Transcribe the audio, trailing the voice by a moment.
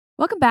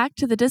Welcome back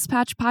to the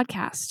Dispatch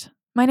podcast.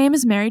 My name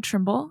is Mary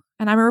Trimble,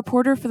 and I'm a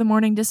reporter for the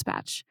Morning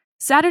Dispatch.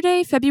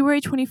 Saturday, February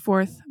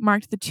 24th,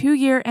 marked the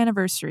 2-year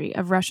anniversary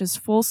of Russia's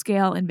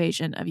full-scale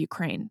invasion of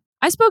Ukraine.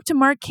 I spoke to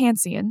Mark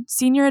Cancian,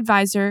 senior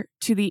advisor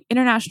to the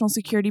International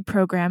Security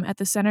Program at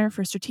the Center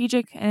for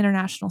Strategic and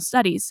International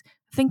Studies,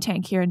 a think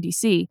tank here in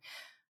D.C.,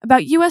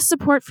 about U.S.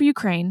 support for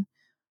Ukraine,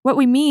 what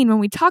we mean when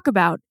we talk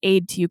about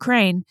aid to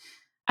Ukraine,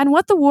 and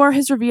what the war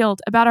has revealed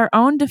about our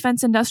own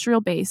defense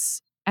industrial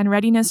base and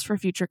readiness for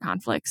future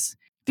conflicts.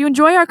 If you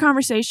enjoy our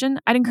conversation,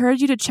 I'd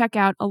encourage you to check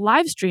out a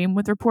live stream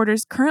with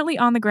reporters currently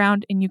on the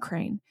ground in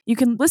Ukraine. You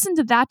can listen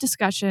to that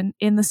discussion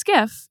in the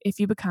skiff if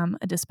you become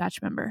a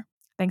Dispatch member.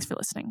 Thanks for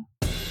listening.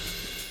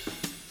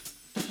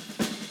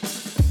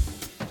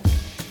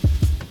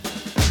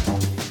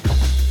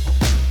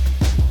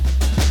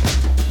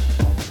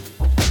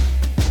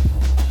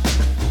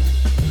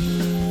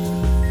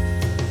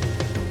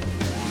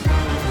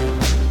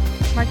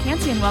 Mark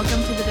Cancian,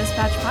 welcome to the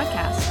Dispatch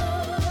podcast.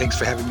 Thanks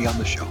for having me on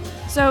the show.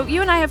 So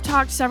you and I have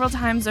talked several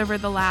times over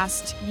the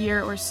last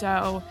year or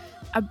so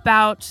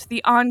about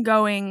the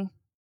ongoing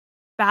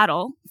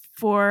battle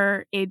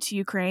for aid to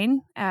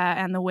Ukraine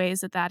and the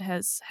ways that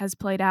has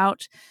played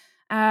out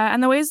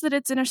and the ways that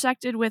it's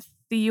intersected with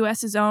the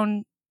U.S.'s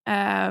own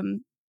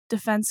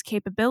defense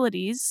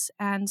capabilities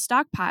and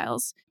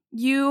stockpiles.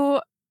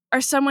 You are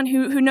someone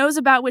who knows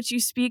about what you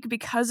speak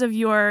because of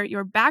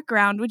your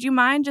background. Would you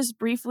mind just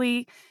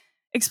briefly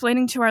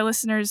explaining to our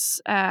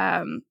listeners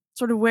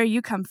sort of where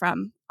you come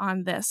from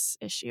on this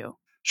issue?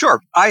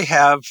 Sure. I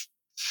have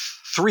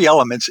three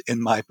elements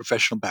in my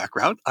professional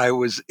background. I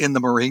was in the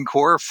Marine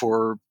Corps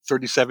for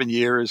 37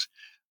 years,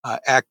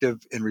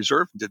 active in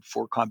reserve, did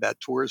 4 combat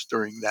tours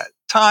during that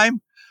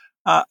time.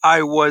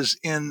 I was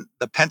in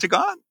the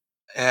Pentagon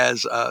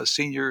as a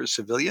senior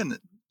civilian,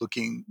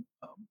 looking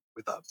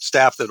with a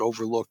staff that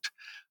overlooked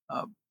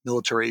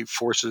military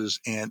forces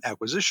and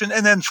acquisition.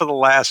 And then for the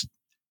last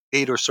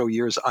 8 or so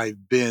years,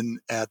 I've been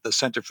at the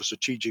Center for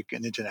Strategic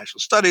and International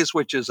Studies,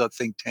 which is a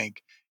think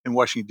tank in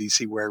Washington,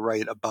 D.C., where I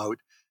write about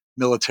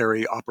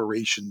military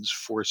operations,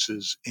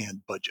 forces, and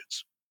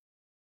budgets.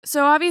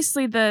 So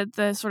obviously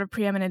the sort of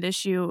preeminent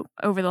issue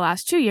over the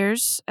last 2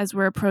 years, as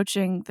we're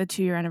approaching the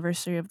 2-year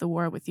anniversary of the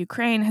war with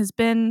Ukraine, has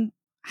been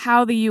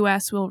how the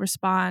U.S. will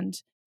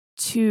respond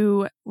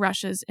to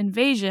Russia's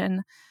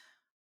invasion.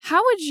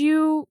 How would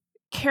you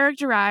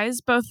characterize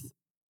both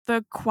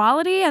the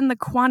quality and the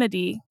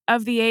quantity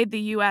of the aid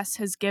the U.S.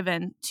 has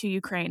given to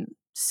Ukraine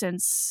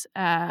since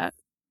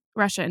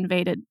Russia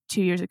invaded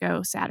 2 years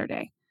ago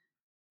Saturday?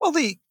 Well,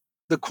 the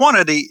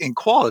quantity and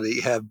quality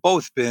have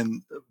both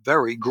been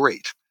very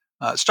great.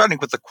 Starting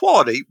with the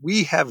quality,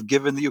 we have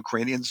given the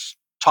Ukrainians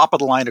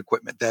top-of-the-line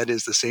equipment. That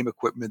is the same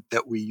equipment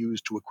that we use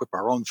to equip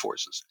our own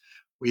forces.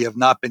 We have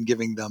not been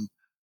giving them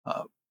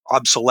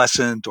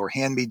obsolescent or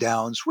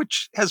hand-me-downs,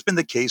 which has been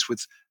the case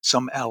with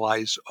some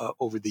allies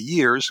over the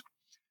years.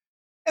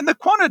 And the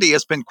quantity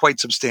has been quite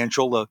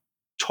substantial. The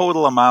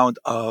total amount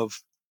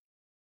of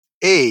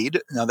aid,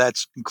 now that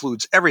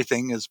includes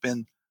everything, has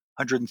been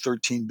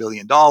 $113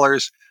 billion.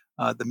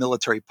 The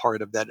military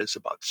part of that is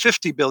about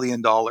 $50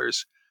 billion.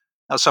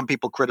 Now, some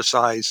people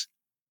criticize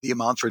the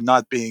amount for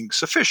not being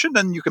sufficient,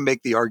 and you can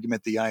make the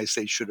argument the United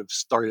States should have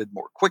started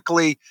more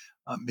quickly.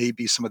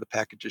 Maybe some of the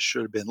packages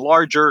should have been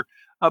larger,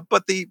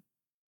 but the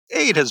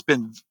aid has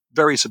been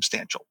very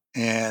substantial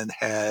and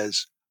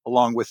has,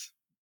 along with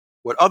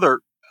what other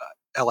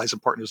allies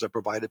and partners have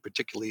provided,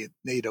 particularly in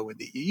NATO and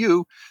the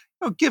EU,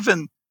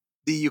 given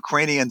the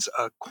Ukrainians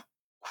a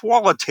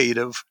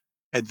qualitative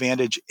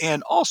advantage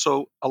and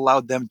also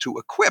allowed them to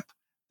equip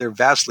their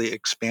vastly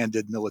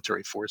expanded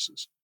military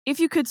forces. If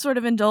you could sort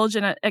of indulge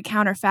in a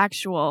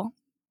counterfactual,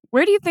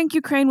 where do you think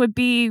Ukraine would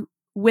be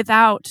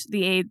without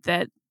the aid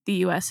that the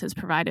U.S. has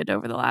provided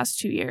over the last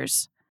 2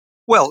 years?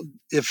 Well,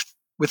 if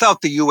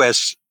without the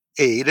U.S.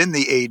 aid and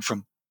the aid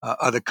from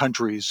other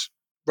countries,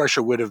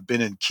 Russia would have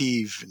been in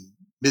Kyiv in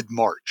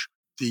mid-March.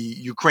 The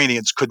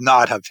Ukrainians could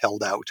not have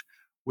held out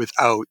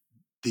without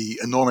the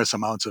enormous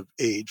amounts of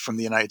aid from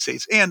the United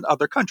States and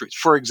other countries.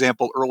 For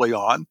example, early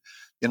on,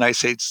 the United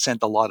States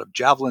sent a lot of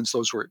javelins.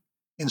 Those were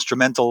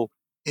instrumental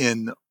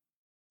in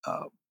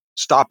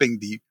stopping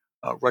the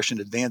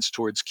Russian advance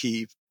towards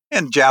Kyiv.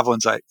 And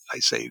javelins, I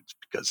say,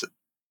 because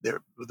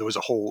there was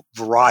a whole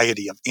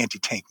variety of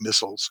anti-tank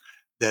missiles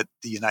that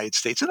the United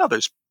States and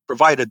others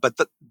provided, but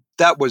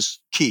that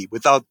was key.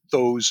 Without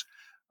those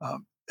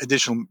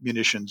additional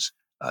munitions,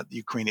 the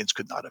Ukrainians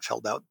could not have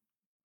held out,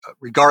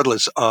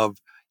 regardless of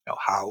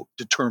how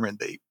determined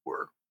they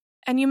were.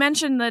 And you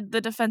mentioned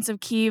the defense of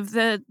Kyiv.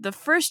 The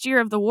first year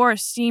of the war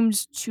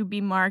seemed to be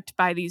marked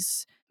by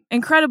these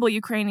incredible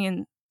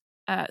Ukrainian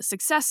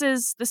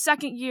successes. The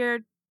second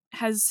year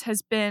has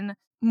been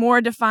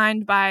more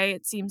defined by,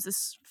 it seems,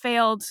 this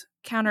failed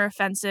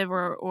counteroffensive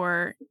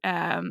or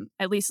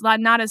at least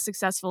not as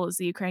successful as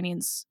the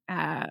Ukrainians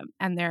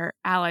and their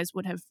allies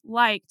would have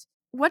liked.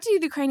 What do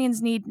the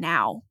Ukrainians need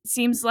now? It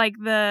seems like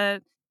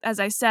as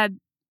I said,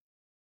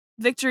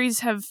 victories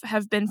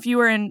have been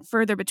fewer and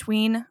further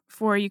between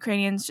for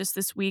Ukrainians. Just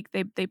this week,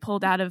 they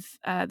pulled out of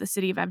the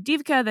city of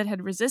Avdiivka that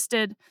had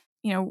resisted,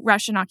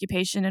 Russian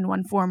occupation in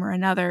one form or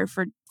another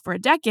for a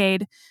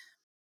decade.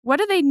 What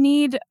do they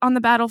need on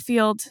the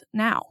battlefield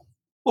now?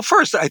 Well,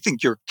 first, I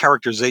think your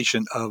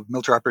characterization of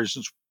military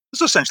operations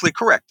is essentially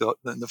correct.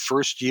 In the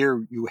first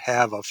year, you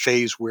have a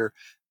phase where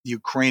the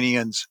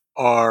Ukrainians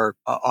are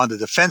on the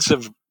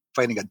defensive,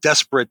 fighting a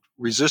desperate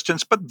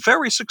resistance, but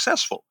very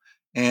successful.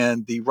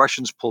 And the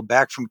Russians pull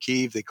back from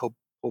Kyiv. They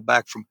pull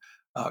back from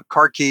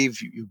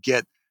Kharkiv. You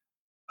get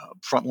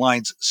front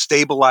lines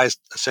stabilized,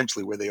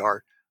 essentially where they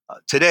are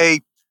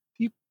today.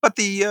 But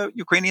the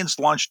Ukrainians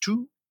launched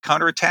two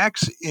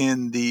counterattacks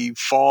in the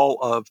fall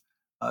of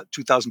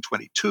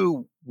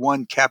 2022.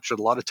 One captured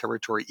a lot of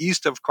territory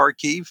east of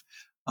Kharkiv,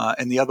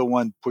 and the other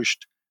one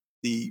pushed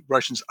the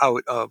Russians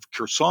out of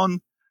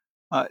Kherson.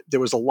 There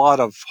was a lot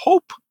of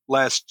hope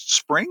last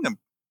spring, a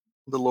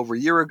little over a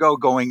year ago,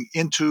 going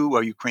into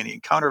a Ukrainian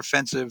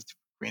counteroffensive. The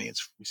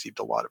Ukrainians received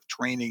a lot of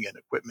training and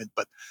equipment,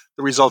 but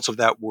the results of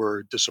that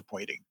were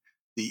disappointing.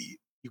 The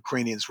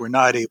Ukrainians were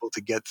not able to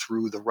get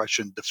through the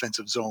Russian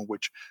defensive zone,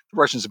 which the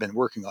Russians have been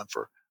working on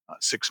for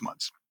 6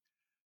 months.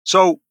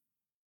 So,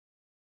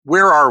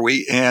 where are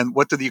we, and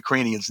what do the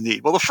Ukrainians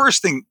need? Well, the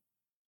first thing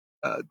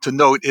to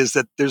note is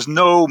that there's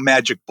no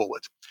magic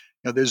bullet.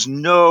 There's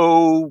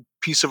no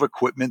piece of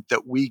equipment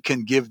that we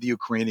can give the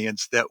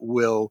Ukrainians that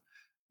will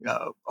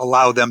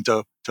allow them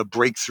to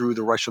break through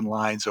the Russian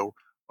lines or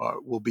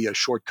will be a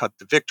shortcut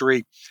to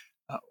victory.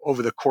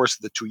 Over the course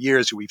of the 2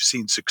 years, we've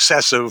seen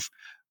successive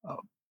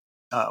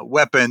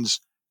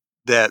weapons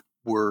that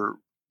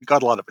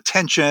got a lot of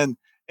attention,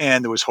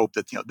 and there was hope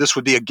that this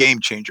would be a game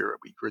changer.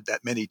 We heard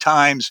that many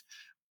times.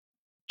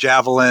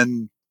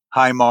 Javelin,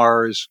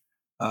 HIMARS,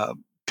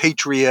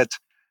 Patriot.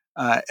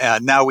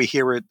 And now we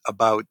hear it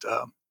about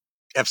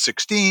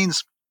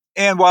F-16s.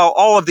 And while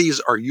all of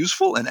these are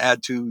useful and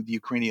add to the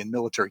Ukrainian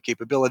military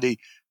capability,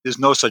 there's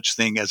no such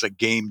thing as a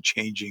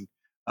game-changing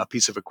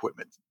piece of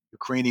equipment.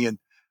 Ukrainian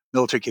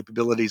military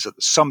capabilities are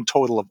the sum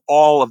total of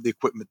all of the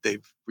equipment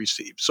they've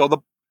received. So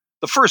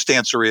the first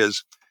answer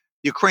is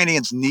the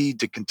Ukrainians need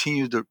to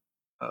continue to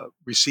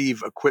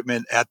receive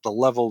equipment at the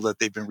level that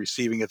they've been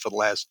receiving it for the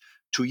last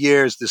 2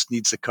 years. This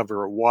needs to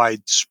cover a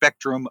wide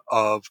spectrum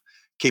of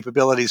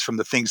capabilities, from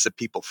the things that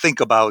people think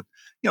about,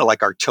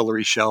 like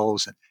artillery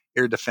shells and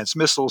air defense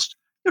missiles,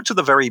 to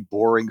the very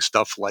boring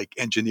stuff like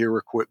engineer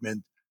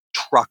equipment,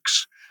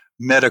 trucks,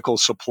 medical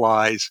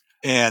supplies,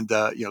 and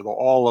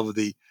all of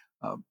the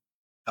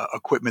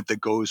equipment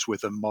that goes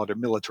with a modern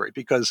military.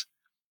 Because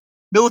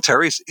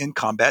militaries in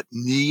combat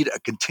need a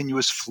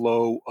continuous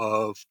flow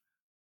of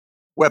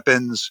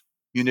weapons,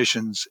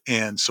 munitions,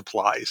 and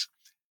supplies.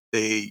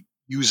 They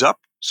use up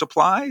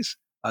supplies,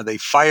 they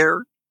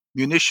fire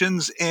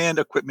munitions, and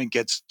equipment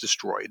gets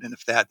destroyed. And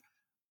if that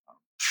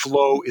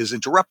flow is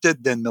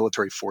interrupted, then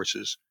military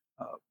forces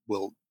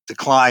will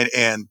decline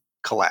and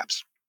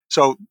collapse.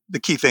 So the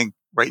key thing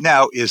right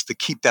now is to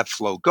keep that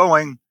flow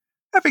going.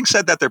 Having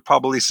said that, there are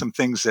probably some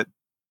things that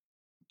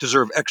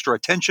deserve extra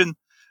attention.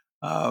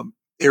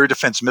 Air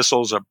defense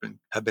missiles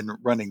have been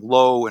running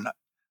low, and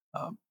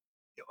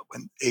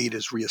when aid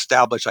is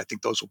reestablished, I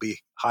think those will be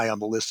high on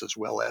the list, as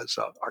well as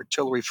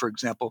artillery, for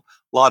example.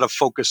 A lot of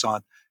focus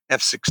on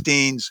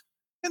F-16s,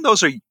 and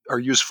those are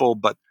useful,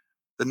 but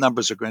the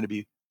numbers are going to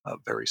be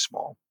very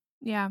small.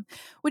 Yeah.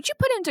 Would you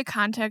put into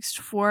context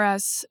for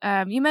us,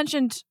 you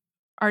mentioned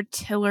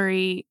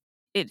artillery.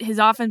 It has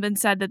often been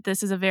said that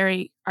this is a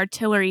very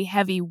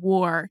artillery-heavy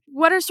war.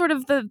 What are sort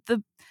of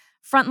the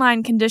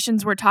frontline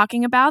conditions we're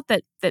talking about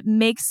that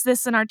makes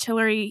this an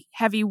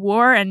artillery-heavy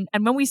war? And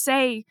when we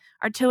say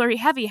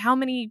artillery-heavy, how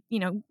many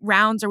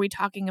rounds are we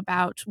talking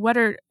about? What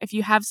are, if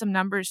you have some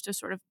numbers to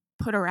sort of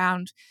put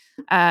around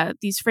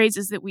these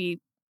phrases that we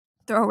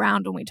throw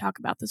around when we talk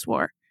about this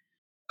war?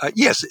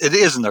 Yes, it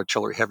is an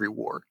artillery-heavy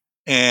war,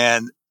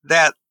 and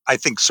that, I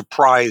think,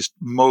 surprised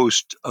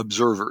most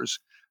observers.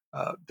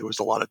 There was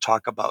a lot of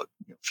talk about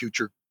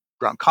future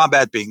ground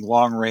combat being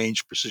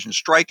long-range precision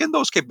strike, and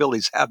those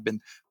capabilities have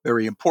been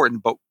very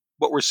important. But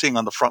what we're seeing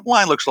on the front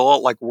line looks a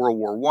lot like World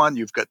War I.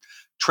 You've got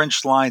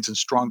trench lines and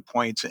strong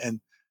points, and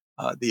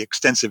the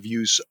extensive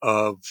use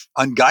of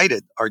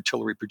unguided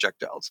artillery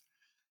projectiles.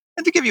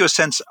 And to give you a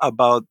sense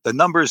about the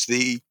numbers,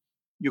 the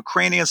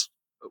Ukrainians,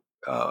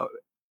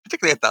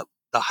 particularly at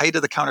the height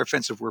of the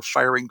counteroffensive, were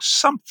firing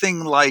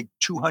something like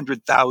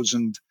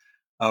 200,000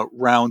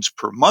 rounds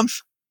per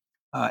month.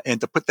 And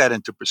to put that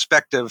into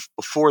perspective,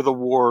 before the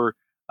war,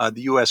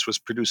 the U.S. was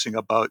producing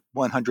about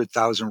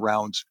 100,000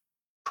 rounds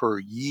per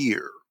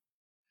year.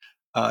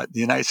 The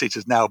United States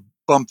has now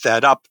bumped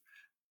that up.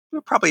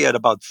 We're probably at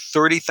about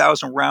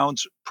 30,000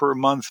 rounds per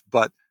month,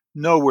 but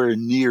nowhere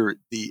near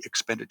the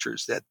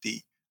expenditures that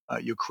the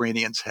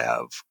Ukrainians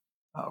have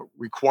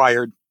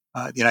required.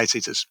 The United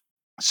States has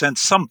sent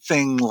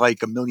something like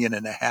 1.5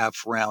 million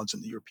rounds,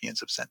 and the Europeans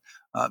have sent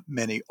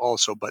many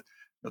also. But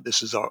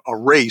this is a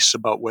race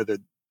about whether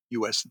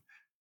U.S.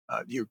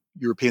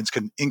 Europeans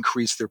can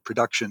increase their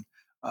production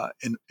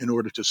in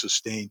order to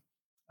sustain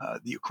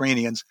the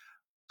Ukrainians.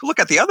 To look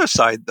at the other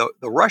side, the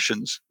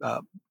Russians.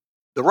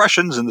 The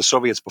Russians and the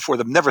Soviets before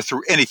them never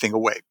threw anything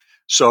away.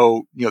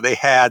 So, they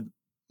had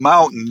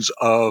mountains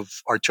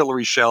of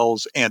artillery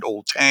shells and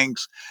old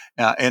tanks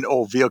and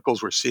old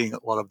vehicles. We're seeing a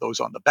lot of those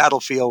on the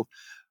battlefield.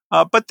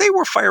 But they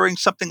were firing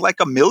something like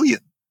 1 million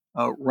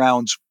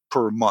rounds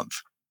per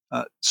month.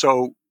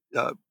 So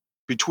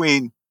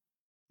between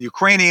the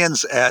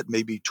Ukrainians at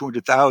maybe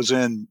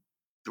 200,000,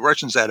 the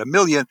Russians at 1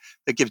 million,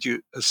 that gives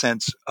you a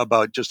sense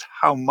about just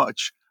how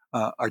much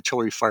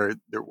artillery fire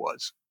there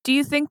was. Do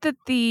you think that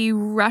the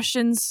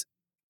Russians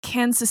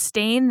can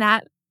sustain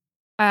that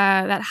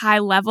high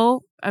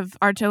level of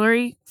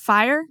artillery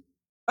fire?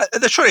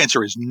 The short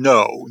answer is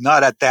no,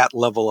 not at that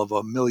level of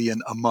 1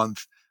 million a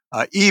month.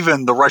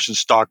 Even the Russian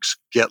stocks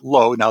get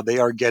low. Now they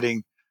are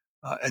getting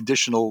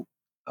additional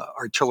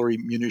artillery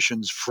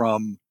munitions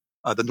from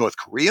the North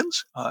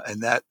Koreans,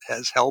 and that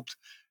has helped.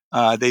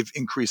 They've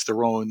increased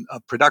their own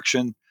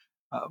production.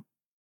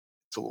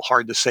 It's a little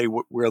hard to say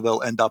where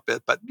they'll end up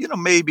at, but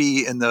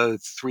maybe in the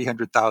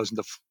 300,000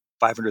 to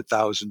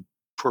 500,000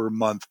 per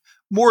month,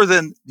 more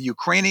than the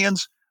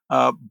Ukrainians,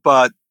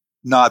 but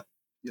not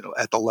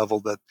at the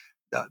level that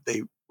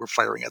they were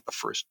firing at the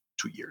first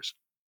 2 years.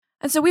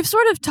 And so we've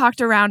sort of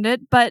talked around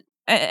it, but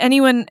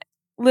anyone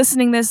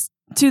listening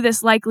to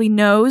this likely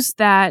knows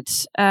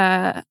that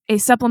a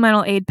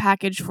supplemental aid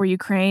package for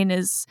Ukraine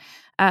is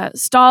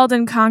stalled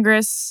in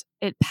Congress.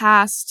 It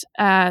passed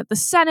the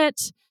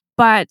Senate,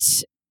 but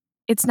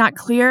it's not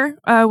clear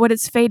what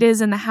its fate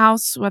is in the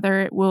House,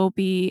 whether it will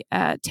be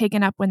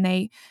taken up when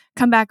they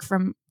come back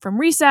from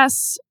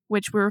recess,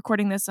 which we're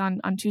recording this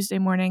on Tuesday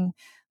morning.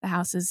 The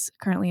House is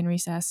currently in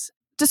recess.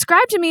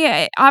 Describe to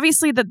me,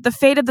 obviously, the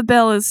fate of the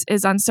bill is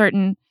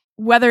uncertain.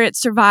 Whether it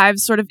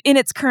survives sort of in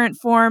its current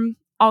form,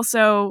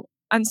 also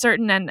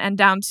uncertain and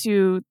down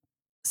to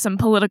some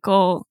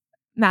political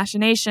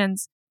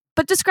machinations.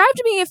 But describe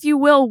to me, if you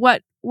will,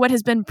 what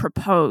has been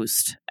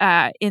proposed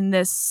in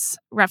this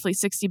roughly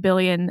 $60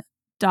 billion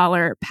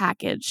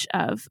package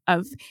of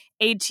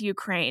aid to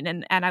Ukraine.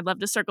 And I'd love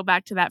to circle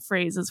back to that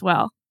phrase as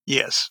well.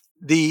 Yes.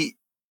 The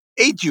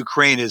aid to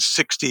Ukraine is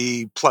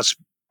 60 plus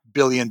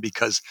billion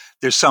because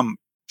there's some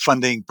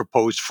funding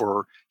proposed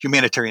for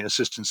humanitarian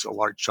assistance, a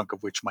large chunk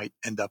of which might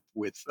end up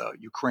with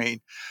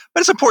Ukraine. But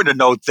it's important to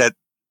note that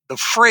the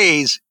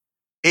phrase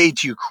aid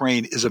to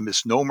Ukraine is a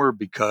misnomer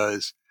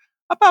because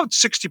about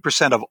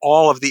 60% of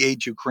all of the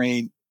aid to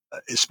Ukraine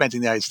is spent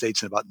in the United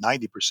States, and about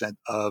 90%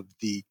 of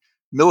the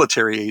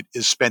military aid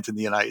is spent in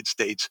the United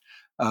States.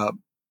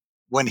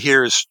 One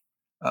hears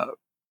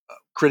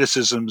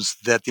criticisms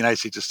that the United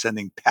States is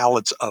sending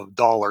pallets of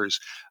dollars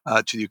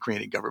to the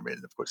Ukrainian government.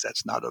 And of course,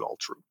 that's not at all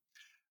true.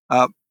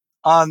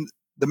 On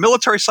the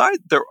military side,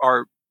 there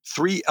are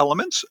three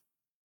elements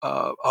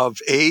of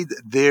aid.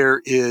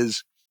 There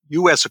is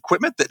U.S.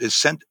 equipment that is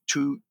sent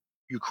to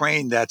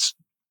Ukraine. That's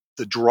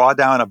the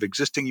drawdown of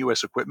existing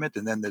U.S. equipment,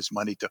 and then there's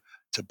money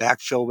to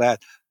backfill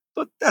that.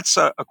 But that's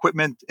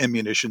equipment and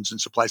munitions and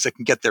supplies that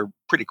can get there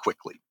pretty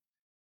quickly.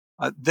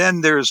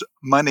 Then there's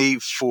money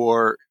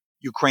for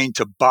Ukraine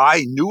to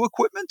buy new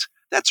equipment.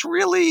 That's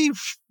really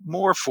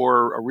more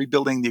for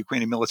rebuilding the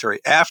Ukrainian military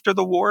after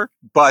the war,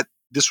 but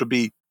this would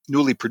be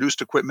newly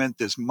produced equipment.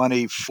 There's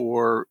money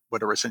for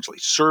what are essentially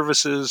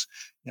services,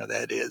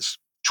 that is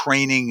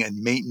training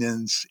and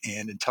maintenance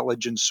and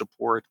intelligence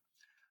support.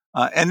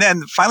 And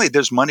then finally,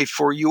 there's money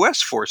for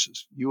U.S.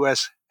 forces.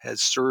 U.S.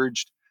 has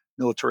surged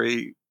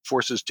military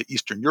forces to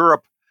Eastern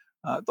Europe.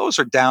 Those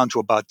are down to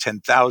about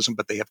 10,000,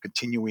 but they have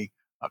continuing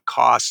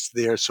costs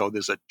there. So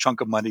there's a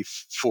chunk of money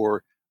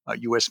for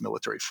U.S.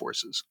 military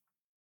forces.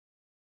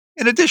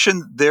 In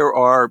addition, there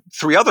are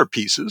three other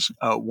pieces.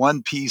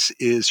 One piece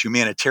is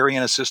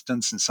humanitarian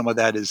assistance, and some of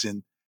that is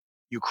in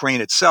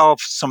Ukraine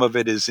itself. Some of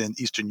it is in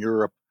Eastern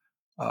Europe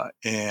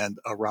and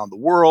around the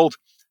world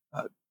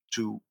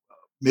to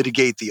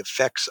mitigate the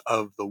effects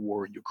of the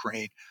war in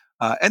Ukraine.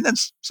 And then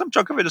some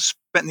chunk of it is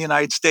spent in the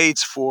United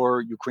States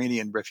for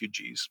Ukrainian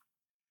refugees.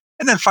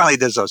 And then finally,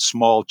 there's a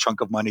small chunk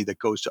of money that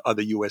goes to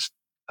other U.S.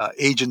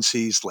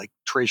 Agencies, like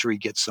Treasury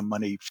gets some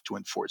money to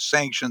enforce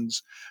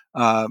sanctions.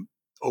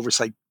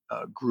 Oversight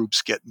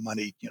groups get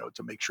money,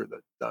 to make sure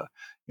that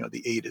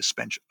the aid is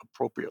spent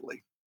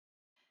appropriately.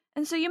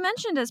 And so you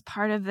mentioned as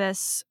part of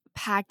this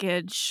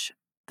package,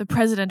 the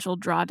Presidential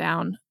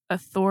Drawdown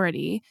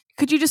Authority.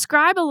 Could you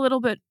describe a little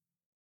bit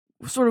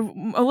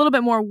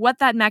more what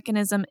that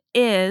mechanism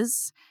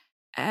is?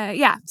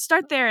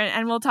 Start there,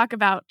 and we'll talk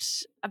about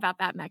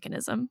that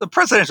mechanism. The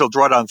Presidential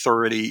Drawdown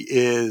Authority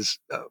is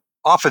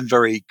often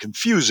very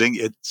confusing.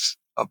 It's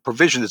a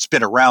provision that's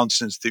been around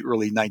since the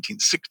early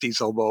 1960s,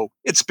 although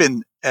it's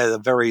been at a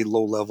very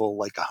low level,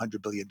 like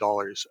 $100 billion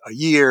a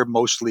year,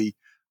 mostly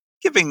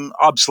giving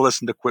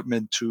obsolescent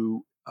equipment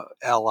to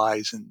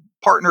allies and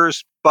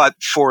partners. But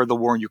for the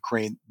war in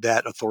Ukraine,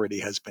 that authority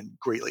has been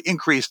greatly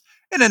increased.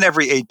 And in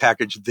every aid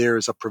package,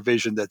 there's a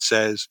provision that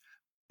says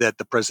that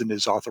the president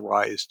is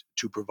authorized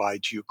to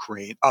provide to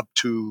Ukraine up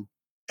to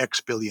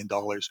X billion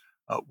dollars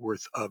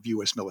worth of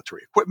U.S.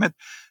 military equipment.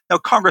 Now,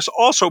 Congress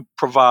also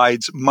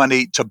provides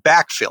money to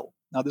backfill.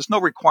 Now, there's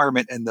no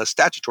requirement in the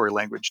statutory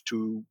language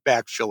to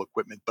backfill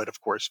equipment, but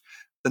of course,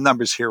 the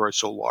numbers here are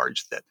so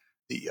large that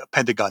the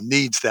Pentagon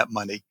needs that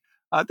money.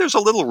 There's a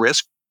little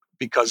risk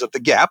because of the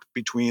gap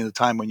between the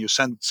time when you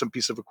send some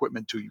piece of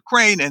equipment to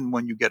Ukraine and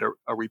when you get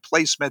a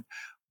replacement.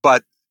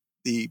 But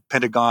the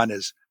Pentagon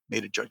has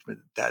made a judgment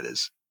that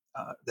is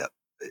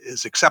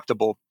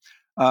acceptable.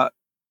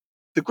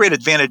 The great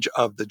advantage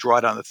of the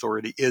drawdown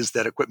authority is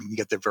that equipment can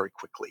get there very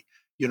quickly.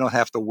 You don't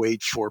have to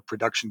wait for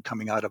production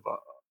coming out of a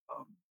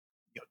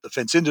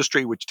defense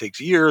industry, which takes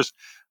years.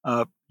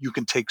 You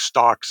can take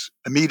stocks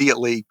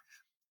immediately.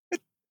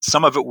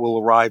 Some of it will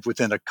arrive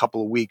within a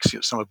couple of weeks.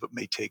 Some of it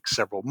may take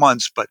several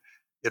months, but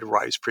it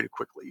arrives pretty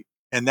quickly,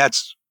 and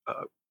that's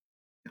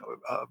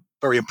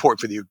very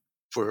important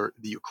for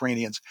the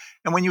Ukrainians.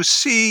 And when you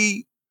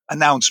see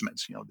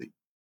announcements,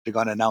 they're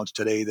going to announce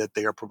today that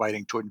they are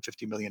providing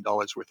 $250 million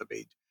worth of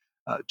aid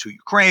to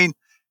Ukraine.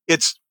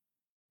 It's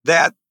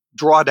that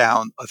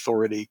drawdown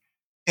authority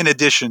in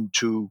addition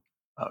to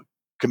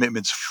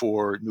commitments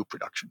for new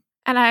production.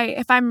 And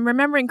if I'm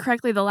remembering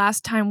correctly, the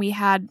last time we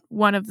had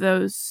one of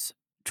those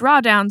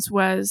drawdowns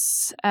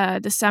was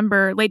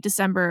late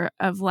December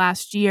of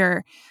last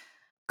year.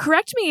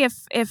 Correct me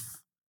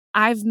if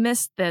I've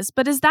missed this,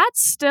 but is that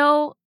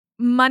still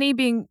money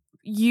being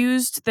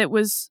used that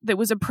was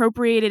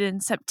appropriated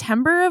in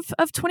September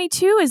of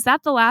 22? Is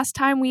that the last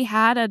time we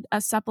had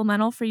a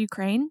supplemental for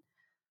Ukraine?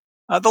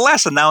 The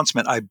last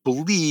announcement, I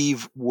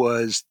believe,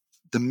 was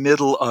the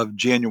middle of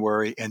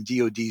January, and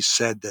DoD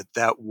said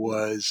that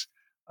was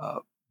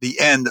the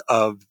end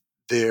of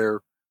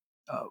their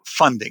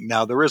funding.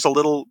 Now, there is a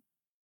little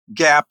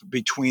gap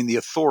between the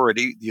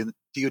authority. The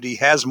DoD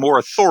has more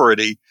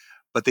authority,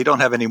 but they don't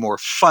have any more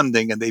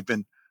funding, and they've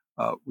been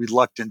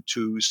reluctant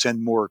to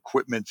send more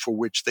equipment for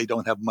which they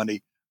don't have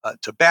money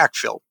to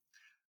backfill.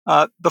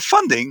 The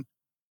funding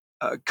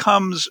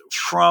comes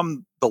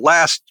from the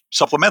last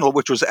supplemental,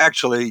 which was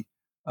actually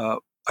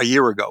a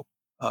year ago.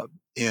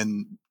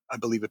 I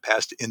believe it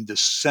passed in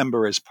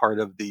December as part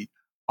of the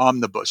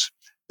omnibus.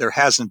 There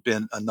hasn't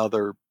been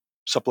another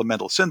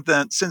supplemental since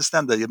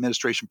then. The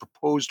administration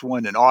proposed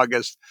one in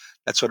August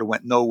that sort of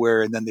went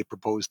nowhere, and then they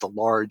proposed a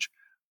large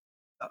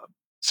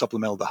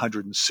supplemental, the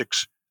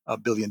 $106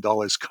 billion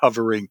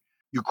covering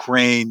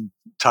Ukraine,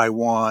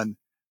 Taiwan,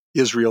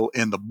 Israel,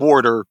 and the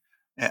border,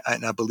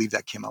 and I believe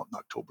that came out in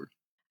October.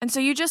 And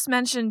so you just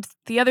mentioned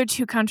the other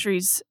two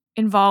countries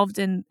involved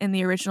in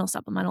the original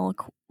supplemental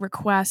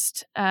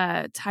request,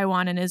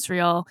 Taiwan and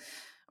Israel,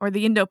 or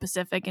the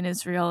Indo-Pacific and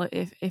Israel,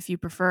 if you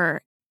prefer.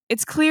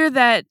 It's clear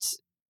that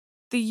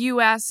the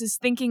U.S. is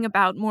thinking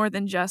about more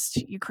than just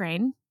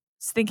Ukraine.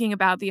 It's thinking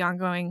about the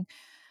ongoing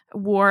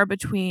war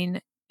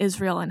between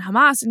Israel and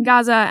Hamas in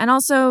Gaza, and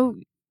also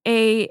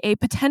a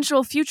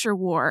potential future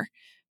war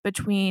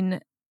between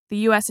the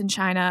U.S. and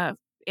China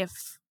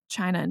if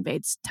China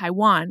invades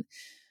Taiwan.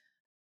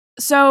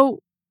 So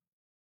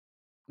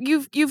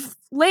you've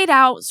laid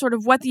out sort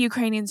of what the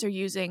Ukrainians are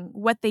using,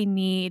 what they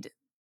need,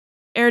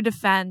 air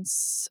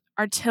defense,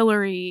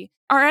 artillery.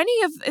 Are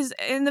any of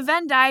in the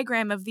Venn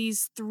diagram of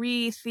these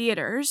three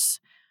theaters?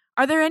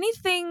 Are there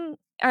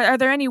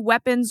any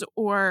weapons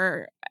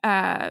or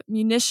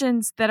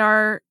munitions that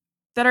are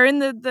in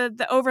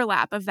the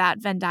overlap of that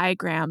Venn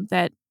diagram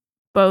that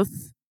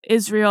both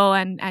Israel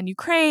and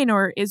Ukraine,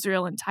 or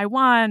Israel and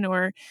Taiwan,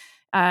 or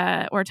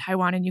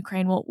Taiwan and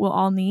Ukraine will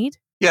all need?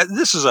 Yeah,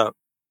 this is a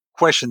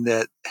question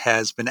that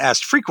has been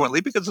asked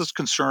frequently because there's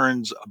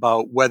concerns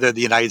about whether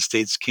the United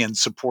States can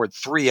support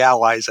three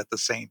allies at the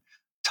same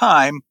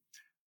time.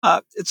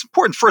 It's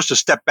important first to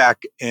step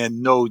back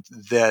and note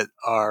that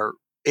our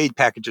aid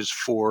packages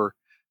for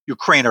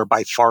Ukraine are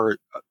by far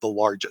the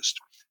largest,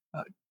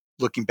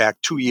 looking back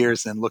 2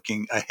 years and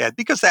looking ahead,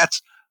 because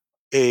that's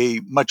a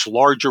much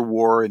larger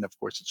war. And of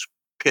course, it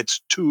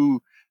pits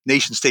two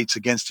nation states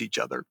against each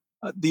other.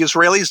 The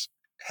Israelis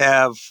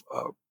have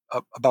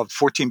about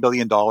 $14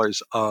 billion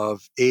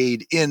of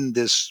aid in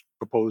this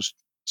proposed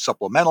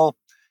supplemental.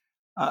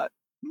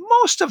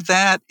 Most of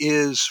that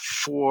is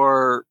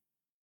for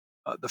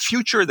the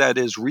future, that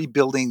is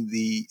rebuilding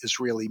the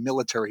Israeli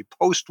military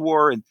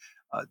post-war and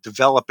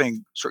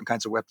developing certain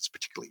kinds of weapons,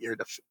 particularly air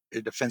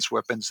defense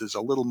weapons. There's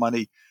a little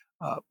money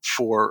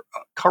for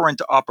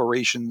current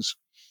operations.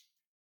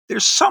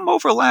 There's some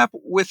overlap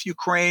with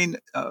Ukraine.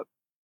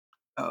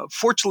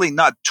 Fortunately,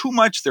 not too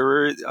much.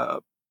 There are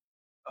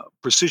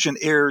precision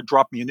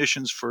air-drop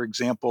munitions, for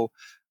example.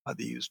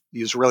 The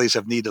Israelis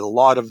have needed a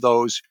lot of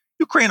those.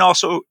 Ukraine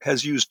also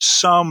has used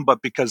some,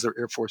 but because their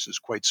air force is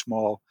quite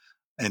small,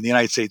 and the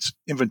United States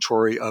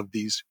inventory of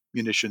these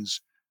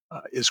munitions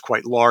is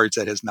quite large,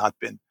 that has not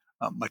been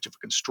much of a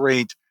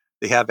constraint.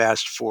 They have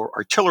asked for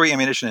artillery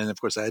ammunition, and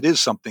of course, that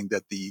is something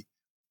that the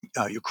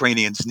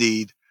Ukrainians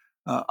need.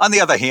 On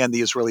the other hand,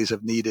 the Israelis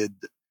have needed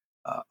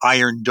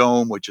Iron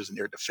Dome, which is an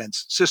air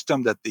defense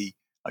system that the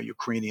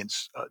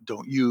Ukrainians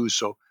don't use,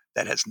 so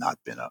that has not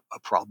been a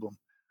problem.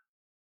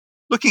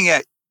 Looking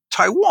at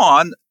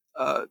Taiwan,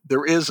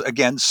 there is,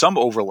 again, some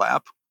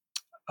overlap,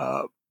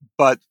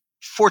 but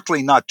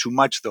fortunately not too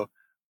much, though.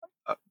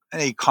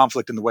 Any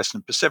conflict in the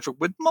Western Pacific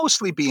would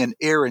mostly be an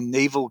air and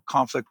naval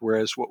conflict,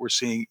 whereas what we're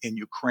seeing in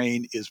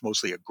Ukraine is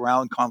mostly a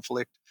ground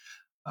conflict.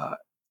 Uh,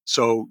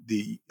 so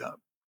the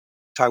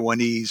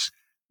Taiwanese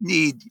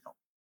need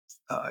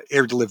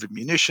air-delivered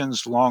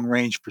munitions,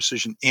 long-range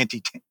precision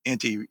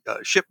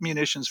anti-ship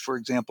munitions, for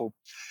example.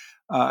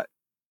 Uh,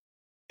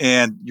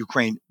 and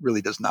Ukraine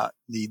really does not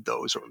need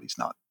those, or at least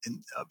not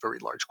in very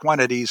large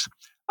quantities.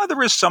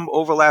 There is some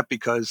overlap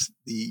because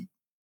the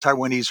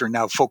Taiwanese are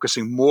now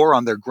focusing more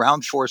on their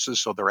ground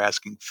forces, so they're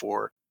asking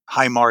for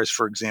HIMARS,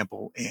 for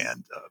example,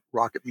 and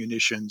rocket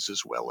munitions,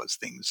 as well as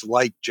things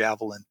like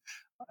Javelin.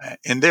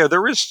 And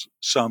there is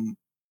some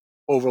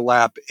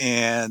overlap,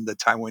 and the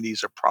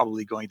Taiwanese are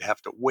probably going to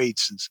have to wait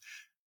since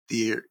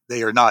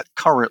they are not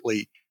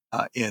currently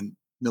in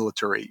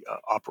military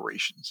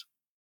operations.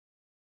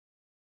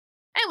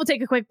 And we'll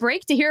take a quick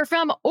break to hear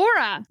from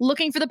Aura.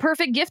 Looking for the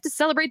perfect gift to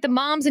celebrate the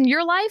moms in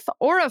your life?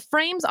 Aura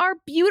frames are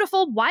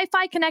beautiful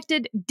Wi-Fi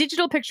connected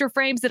digital picture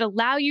frames that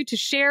allow you to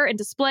share and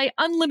display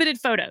unlimited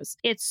photos.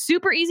 It's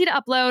super easy to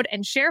upload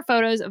and share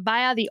photos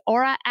via the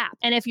Aura app.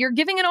 And if you're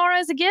giving an Aura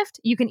as a gift,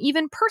 you can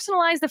even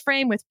personalize the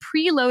frame with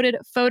preloaded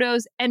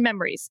photos and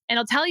memories. And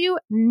I'll tell you,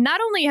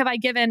 not only have I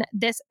given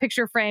this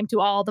picture frame to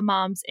all the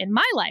moms in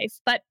my life,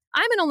 but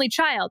I'm an only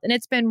child, and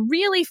it's been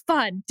really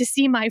fun to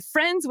see my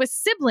friends with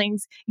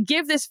siblings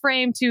give this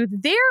frame to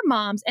their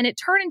moms, and it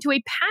turned into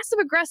a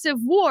passive-aggressive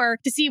war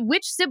to see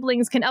which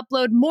siblings can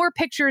upload more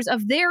pictures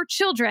of their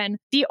children.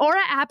 The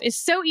Aura app is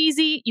so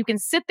easy. You can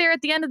sit there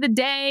at the end of the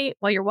day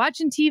while you're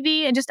watching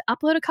TV and just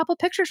upload a couple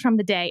pictures from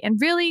the day and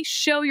really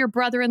show your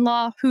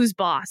brother-in-law who's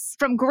boss.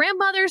 From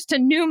grandmothers to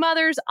new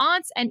mothers,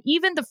 aunts, and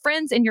even the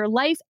friends in your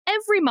life,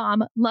 every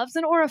mom loves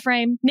an Aura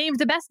frame. Named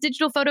the best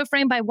digital photo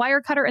frame by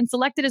Wirecutter and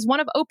selected as one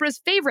of Oprah's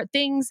favorite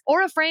things,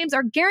 Aura frames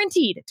are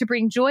guaranteed to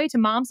bring joy to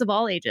moms of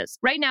all ages.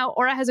 Right now,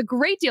 Aura has a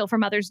great deal for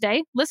Mother's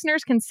Day.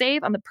 Listeners can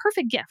save on the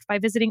perfect gift by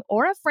visiting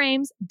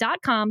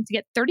auraframes.com to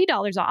get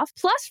 $30 off,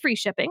 plus free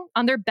shipping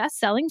on their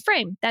best-selling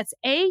frame. That's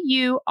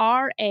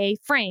AURA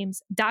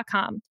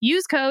frames.com.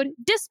 Use code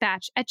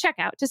DISPATCH at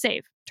checkout to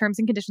save. Terms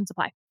and conditions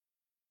apply.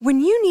 When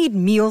you need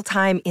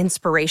mealtime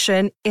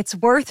inspiration, it's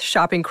worth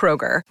shopping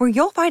Kroger, where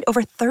you'll find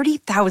over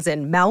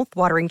 30,000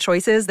 mouth-watering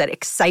choices that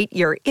excite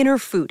your inner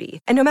foodie.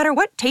 And no matter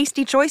what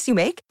tasty choice you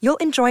make, you'll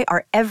enjoy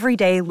our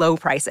everyday low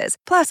prices,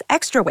 plus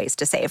extra ways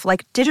to save,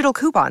 like digital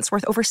coupons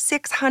worth over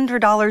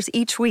 $600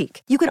 each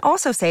week. You can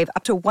also save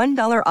up to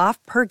 $1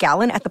 off per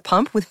gallon at the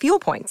pump with fuel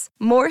points.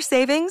 More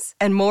savings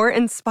and more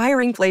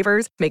inspiring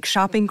flavors make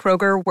shopping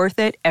Kroger worth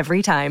it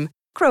every time.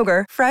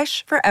 Kroger,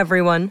 fresh for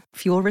everyone.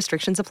 Fuel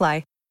restrictions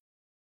apply.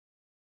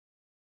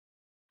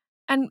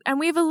 And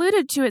we've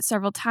alluded to it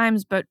several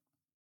times, but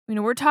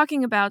we're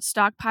talking about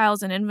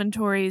stockpiles and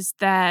inventories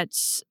that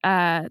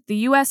the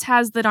U.S.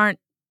 has that aren't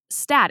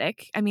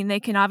static. I mean, they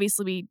can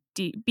obviously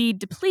be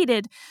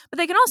depleted, but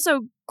they can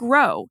also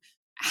grow.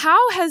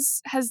 How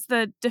has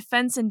the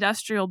defense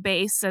industrial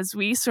base, as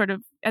we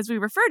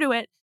refer to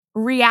it,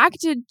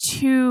 reacted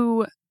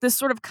to this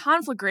sort of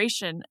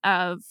conflagration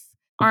of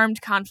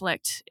armed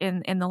conflict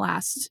in the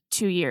last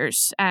 2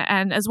 years,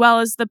 and as well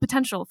as the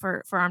potential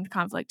for armed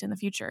conflict in the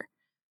future?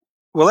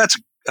 Well, that's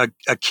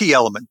a key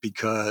element,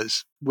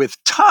 because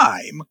with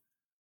time,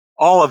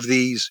 all of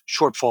these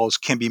shortfalls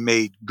can be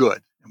made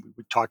good. And we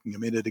were talking a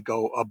minute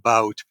ago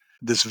about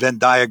this Venn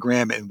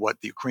diagram and what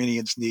the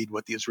Ukrainians need,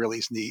 what the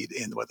Israelis need,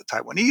 and what the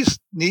Taiwanese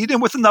need.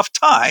 And with enough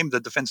time, the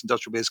defense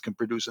industrial base can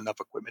produce enough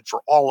equipment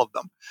for all of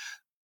them.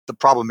 The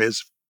problem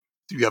is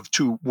you have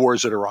two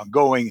wars that are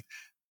ongoing.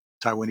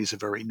 Taiwanese are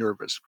very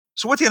nervous.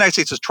 So what the United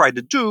States has tried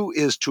to do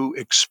is to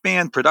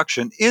expand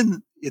production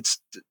in its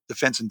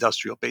defense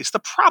industrial base. The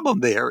problem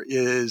there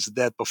is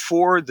that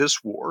before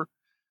this war,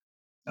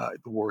 the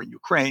war in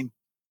Ukraine,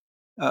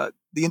 the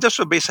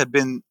industrial base had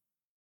been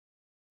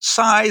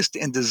sized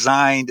and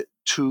designed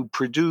to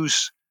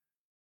produce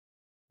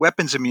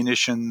weapons and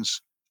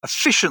munitions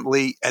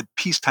efficiently at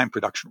peacetime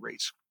production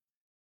rates.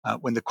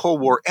 When the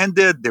Cold War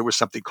ended, there was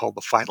something called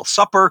the Final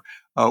Supper,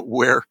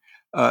 where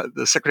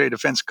the Secretary of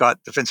Defense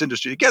got defense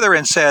industry together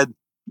and said,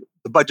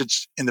 the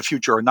budgets in the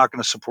future are not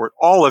going to support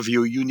all of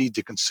you. You need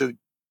to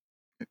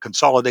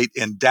consolidate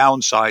and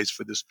downsize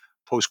for this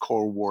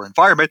post-Cold War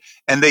environment.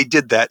 And they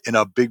did that in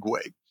a big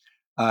way.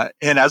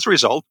 And as a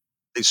result,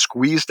 they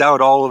squeezed out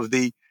all of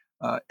the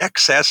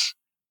excess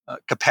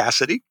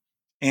capacity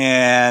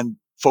and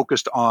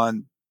focused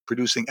on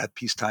producing at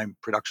peacetime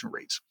production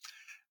rates.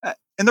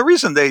 And the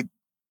reason they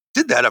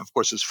did that, of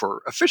course, is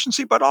for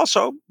efficiency, but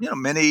also,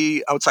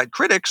 many outside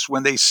critics,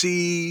 when they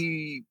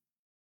see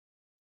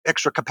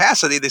extra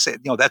capacity, they say,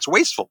 that's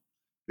wasteful.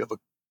 You have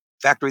a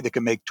factory that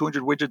can make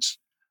 200 widgets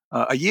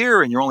a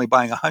year and you're only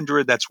buying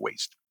 100, that's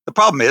waste. The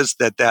problem is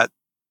that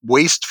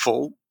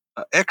wasteful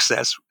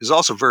excess is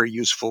also very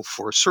useful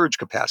for surge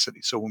capacity.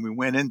 So when we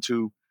went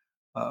into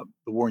the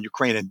war in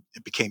Ukraine and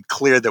it became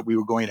clear that we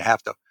were going to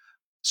have to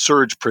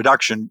surge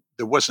production,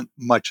 there wasn't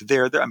much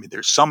there. I mean,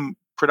 there's some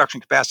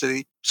production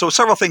capacity, So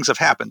several things have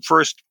happened.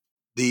 First,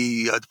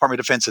 the Department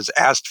of Defense has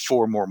asked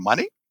for more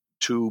money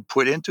to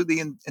put into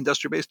the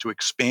industrial base to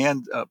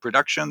expand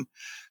production.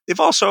 They've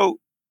also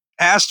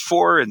asked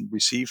for and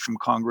received from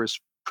Congress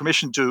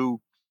permission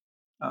to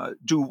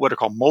do what are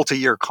called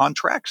multi-year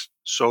contracts,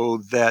 so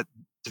that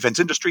defense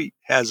industry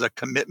has a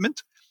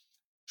commitment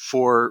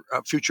for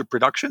future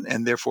production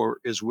and therefore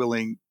is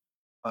willing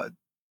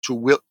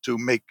to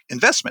make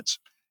investments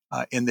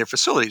in their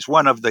facilities.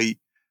 One of the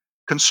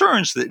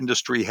concerns the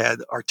industry had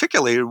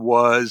articulated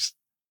was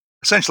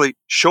essentially,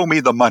 show me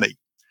the money.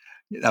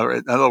 In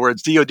other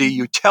words, DoD,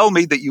 you tell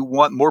me that you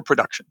want more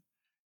production,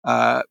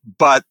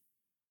 but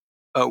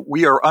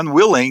we are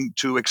unwilling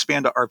to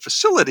expand our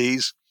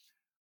facilities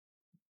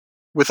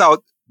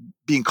without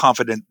being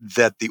confident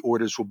that the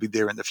orders will be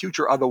there in the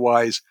future.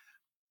 Otherwise,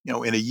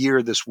 in a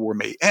year, this war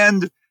may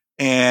end,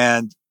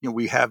 and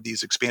we have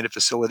these expanded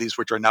facilities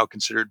which are now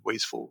considered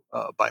wasteful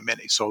by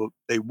many. So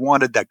they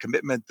wanted that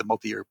commitment. The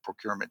multi-year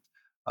procurement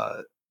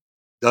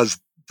does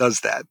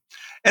that,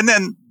 and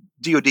then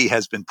DoD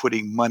has been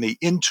putting money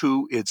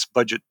into its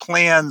budget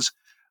plans.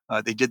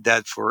 They did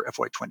that for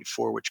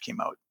FY24, which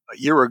came out a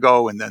year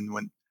ago, and then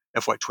when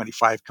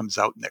FY25 comes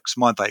out next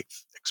month, I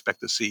expect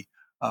to see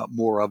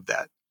more of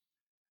that.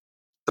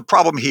 The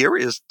problem here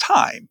is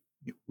time.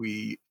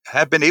 We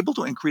have been able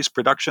to increase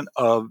production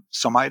of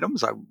some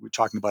items. We're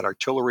talking about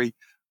artillery.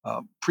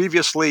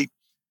 Previously,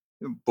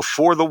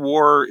 before the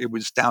war, it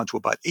was down to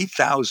about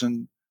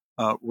 8,000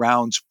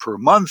 rounds per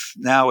month.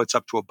 Now it's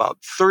up to about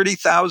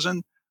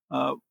 30,000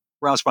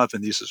 rounds per month,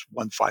 and this is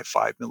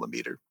 155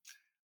 millimeter.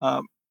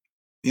 The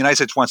United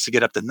States wants to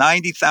get up to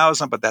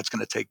 90,000, but that's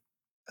going to take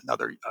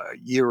another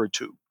year or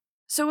two.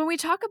 So when we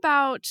talk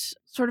about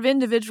sort of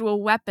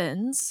individual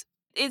weapons,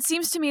 it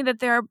seems to me that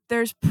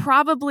there's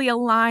probably a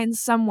line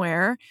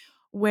somewhere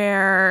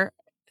where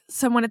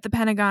someone at the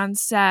Pentagon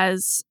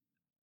says,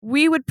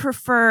 we would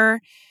prefer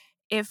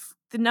if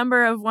the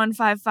number of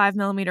 155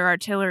 millimeter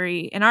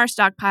artillery in our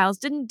stockpiles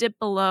didn't dip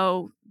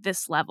below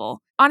this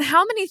level. On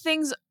how many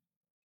things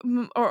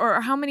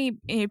or how many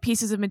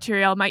pieces of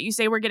material might you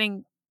say we're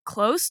getting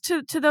close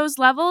to those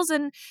levels?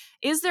 And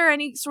is there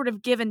any sort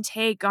of give and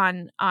take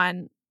on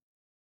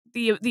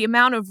the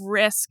amount of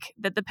risk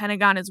that the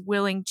Pentagon is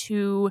willing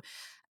to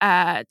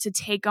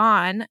take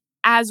on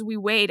as we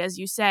wait, as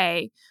you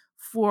say,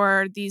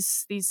 for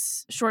these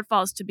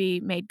shortfalls to be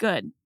made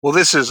good? Well,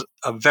 this is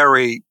a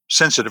very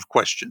sensitive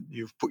question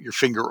you've put your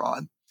finger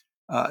on.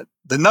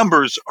 The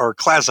numbers are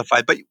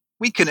classified, but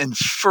we can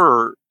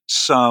infer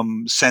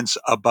some sense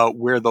about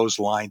where those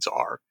lines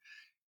are.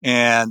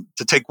 And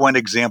to take one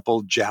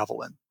example,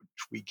 Javelin,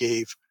 which we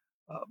gave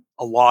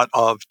a lot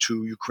of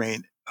to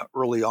Ukraine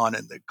early on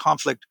in the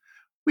conflict,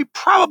 we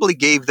probably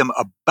gave them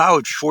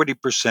about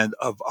 40%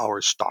 of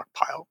our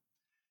stockpile.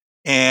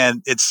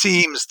 And it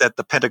seems that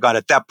the Pentagon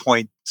at that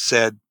point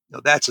said,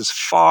 that's as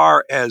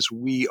far as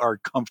we are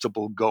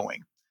comfortable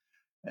going.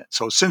 And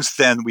so since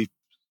then, we've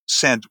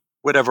sent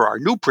whatever our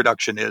new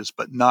production is,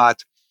 but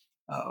not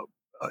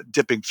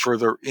dipping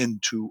further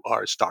into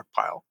our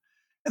stockpile.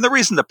 And the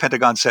reason the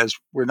Pentagon says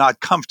we're not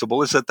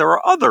comfortable is that there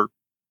are other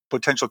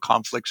potential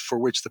conflicts for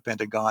which the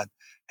Pentagon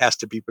has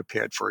to be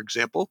prepared. For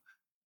example,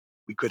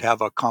 we could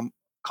have a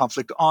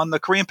conflict on the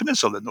Korean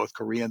Peninsula. The North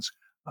Koreans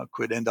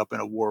could end up in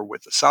a war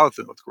with the South.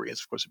 The North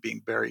Koreans, of course, are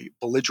being very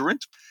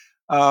belligerent.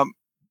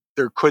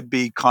 There could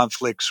be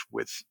conflicts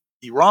with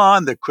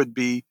Iran. There could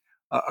be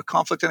a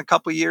conflict in a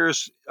couple of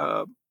years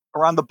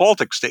around the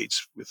Baltic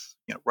states with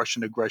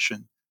Russian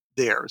aggression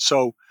there.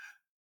 So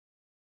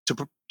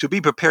to be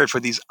prepared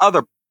for these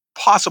other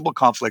possible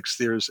conflicts,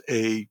 there's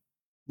a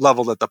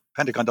level that the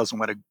Pentagon doesn't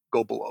want to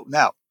go below.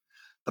 Now,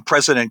 the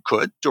president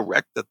could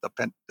direct the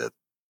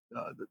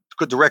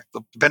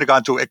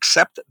Pentagon to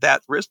accept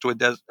that risk,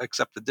 to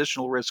accept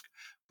additional risk,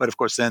 but of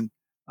course, then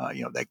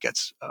that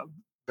gets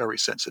very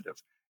sensitive.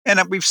 And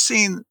we've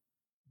seen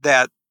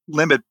that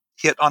limit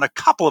hit on a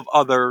couple of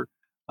other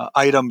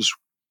items.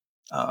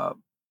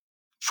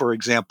 For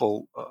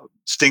example,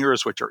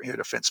 Stingers, which are air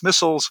defense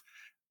missiles.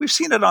 We've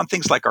seen it on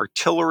things like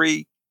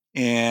artillery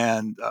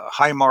and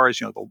HIMARS,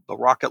 the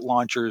rocket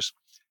launchers.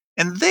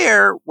 And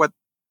there, what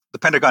the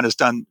Pentagon has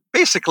done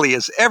basically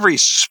is every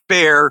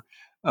spare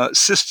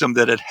system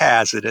that it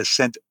has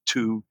sent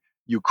to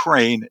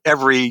Ukraine.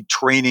 Every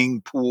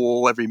training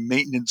pool, every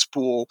maintenance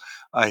pool,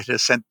 it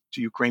has sent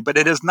to Ukraine. But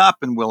it has not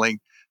been willing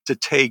to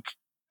take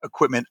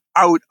equipment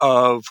out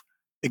of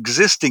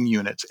existing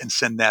units and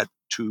send that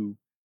to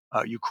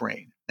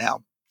Ukraine.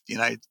 Now, the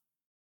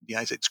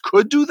United States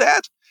could do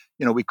that.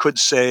 We could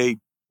say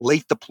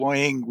late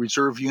deploying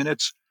reserve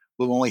units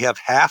will only have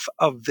half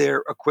of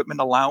their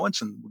equipment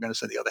allowance, and we're going to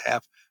send the other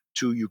half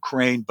to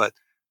Ukraine. But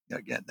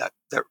again, that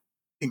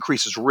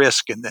increases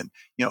risk, and then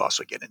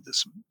also get into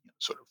some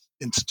sort of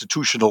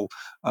institutional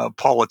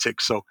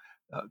politics. So,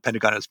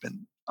 Pentagon has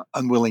been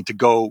unwilling to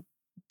go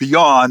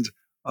beyond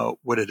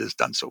what it has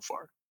done so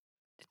far.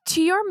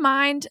 To your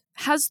mind,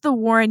 has the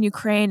war in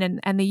Ukraine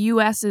and the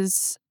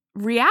U.S.'s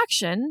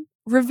reaction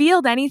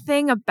revealed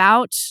anything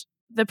about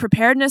the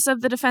preparedness of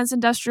the defense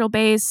industrial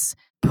base,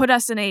 put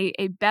us in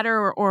a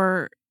better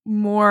or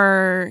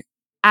more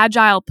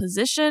agile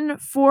position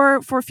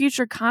for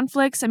future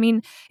conflicts? I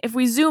mean, if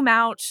we zoom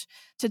out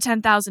to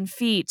 10,000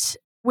 feet,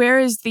 where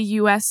is the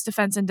U.S.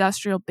 defense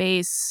industrial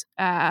base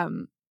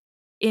in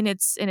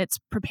its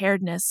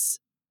preparedness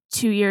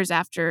 2 years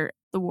after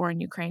the war in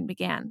Ukraine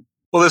began?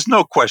 Well, there's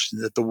no question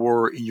that the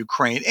war in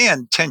Ukraine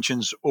and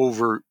tensions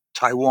over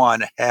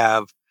Taiwan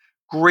have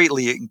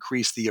greatly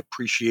increased the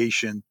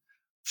appreciation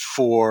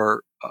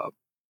for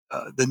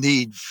the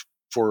need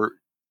for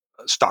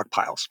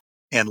stockpiles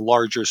and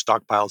larger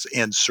stockpiles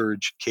and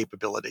surge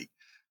capability.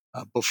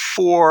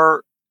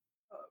 Before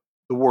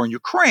the war in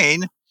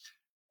Ukraine,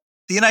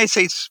 the United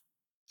States,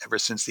 ever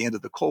since the end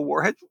of the Cold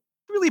War, had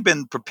really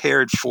been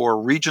prepared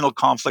for regional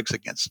conflicts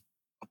against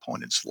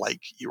opponents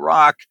like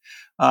Iraq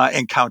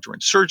and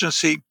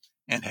counterinsurgency,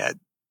 and had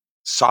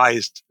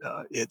sized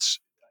its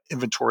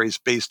inventories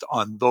based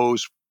on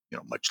those,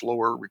 much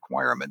lower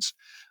requirements.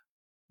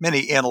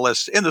 Many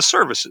analysts in the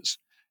services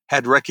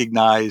had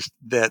recognized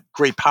that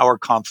great power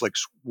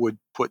conflicts would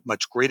put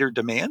much greater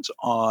demands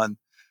on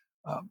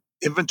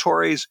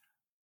inventories,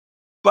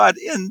 but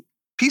in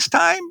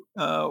peacetime,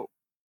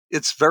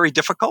 it's very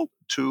difficult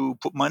to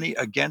put money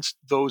against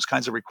those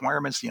kinds of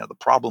requirements. The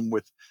problem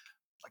with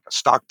like a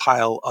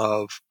stockpile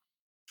of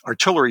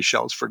artillery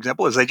shells, for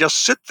example, is they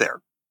just sit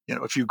there.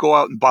 If you go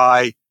out and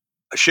buy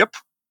a ship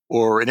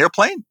or an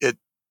airplane,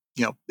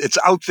 it's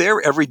out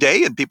there every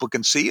day and people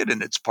can see it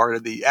and it's part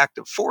of the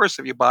active force.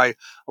 If you buy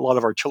a lot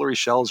of artillery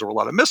shells or a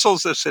lot of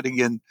missiles, they're sitting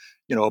in,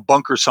 a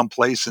bunker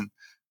someplace, and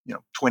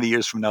 20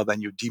 years from now,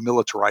 then you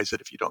demilitarize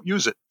it if you don't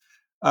use it.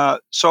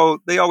 So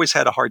they always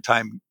had a hard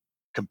time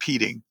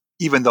competing,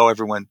 even though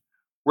everyone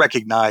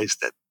recognized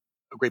that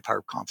a great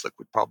power conflict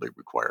would probably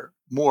require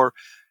more.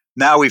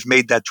 Now we've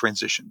made that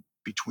transition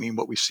between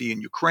what we see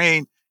in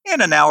Ukraine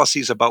and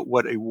analyses about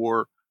what a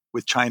war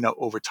with China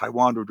over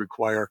Taiwan would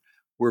require.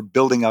 We're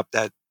building up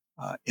that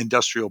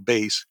industrial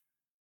base.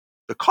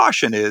 The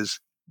caution is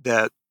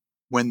that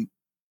when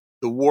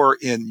the war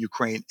in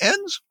Ukraine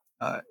ends,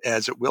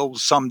 as it will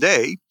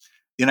someday,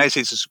 the United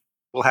States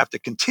will have to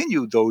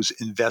continue those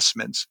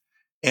investments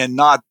and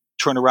not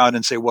turn around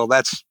and say, well,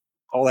 that's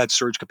all that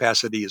surge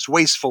capacity is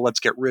wasteful.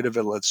 Let's get rid of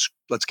it. Let's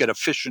get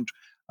efficient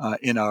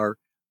in our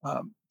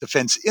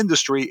defense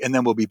industry, and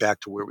then we'll be back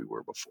to where we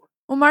were before.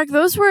 Well, Mark,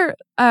 those were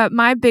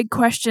my big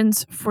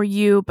questions for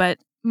you, but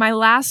my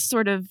last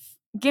sort of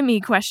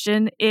gimme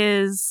question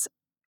is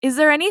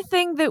there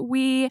anything that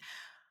we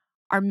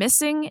are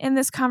missing in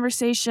this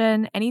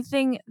conversation?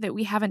 Anything that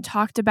we haven't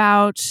talked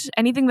about?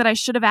 Anything that I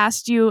should have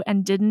asked you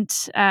and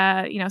didn't?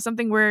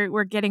 Something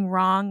we're getting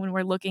wrong when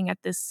we're looking at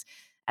this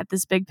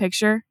big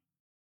picture?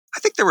 I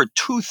think there are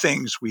two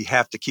things we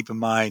have to keep in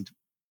mind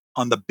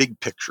on the big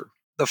picture.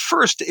 The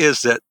first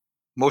is that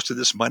most of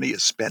this money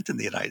is spent in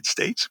the United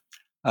States.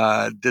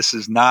 This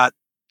is not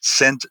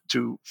sent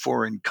to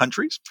foreign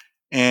countries.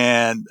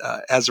 And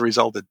as a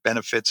result, it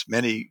benefits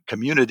many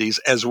communities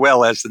as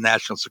well as the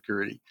national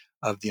security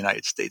of the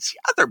United States.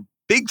 The other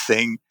big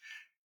thing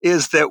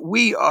is that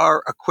we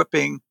are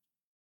equipping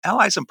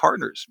allies and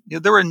partners.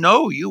 There are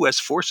no U.S.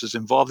 forces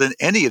involved in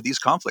any of these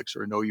conflicts.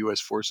 There are no U.S.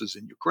 forces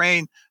in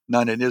Ukraine,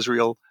 none in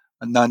Israel,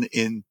 and none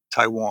in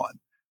Taiwan.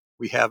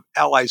 We have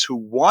allies who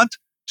want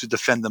to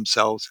defend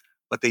themselves,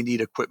 but they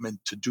need equipment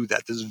to do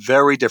that. This is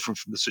very different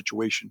from the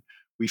situation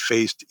we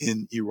faced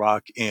in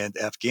Iraq and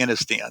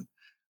Afghanistan.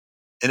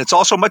 And it's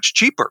also much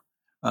cheaper.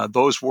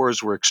 Those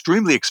wars were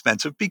extremely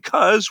expensive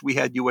because we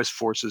had U.S.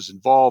 forces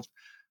involved.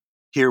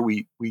 Here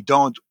we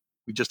don't.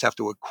 We just have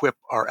to equip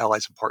our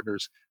allies and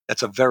partners.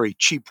 That's a very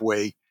cheap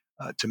way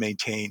to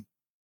maintain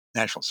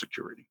national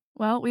security.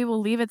 Well, we will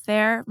leave it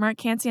there. Mark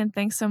Cancian,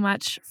 thanks so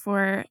much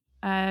for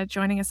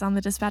joining us on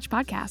the Dispatch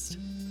podcast.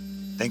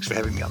 Thanks for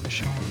having me on the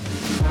show.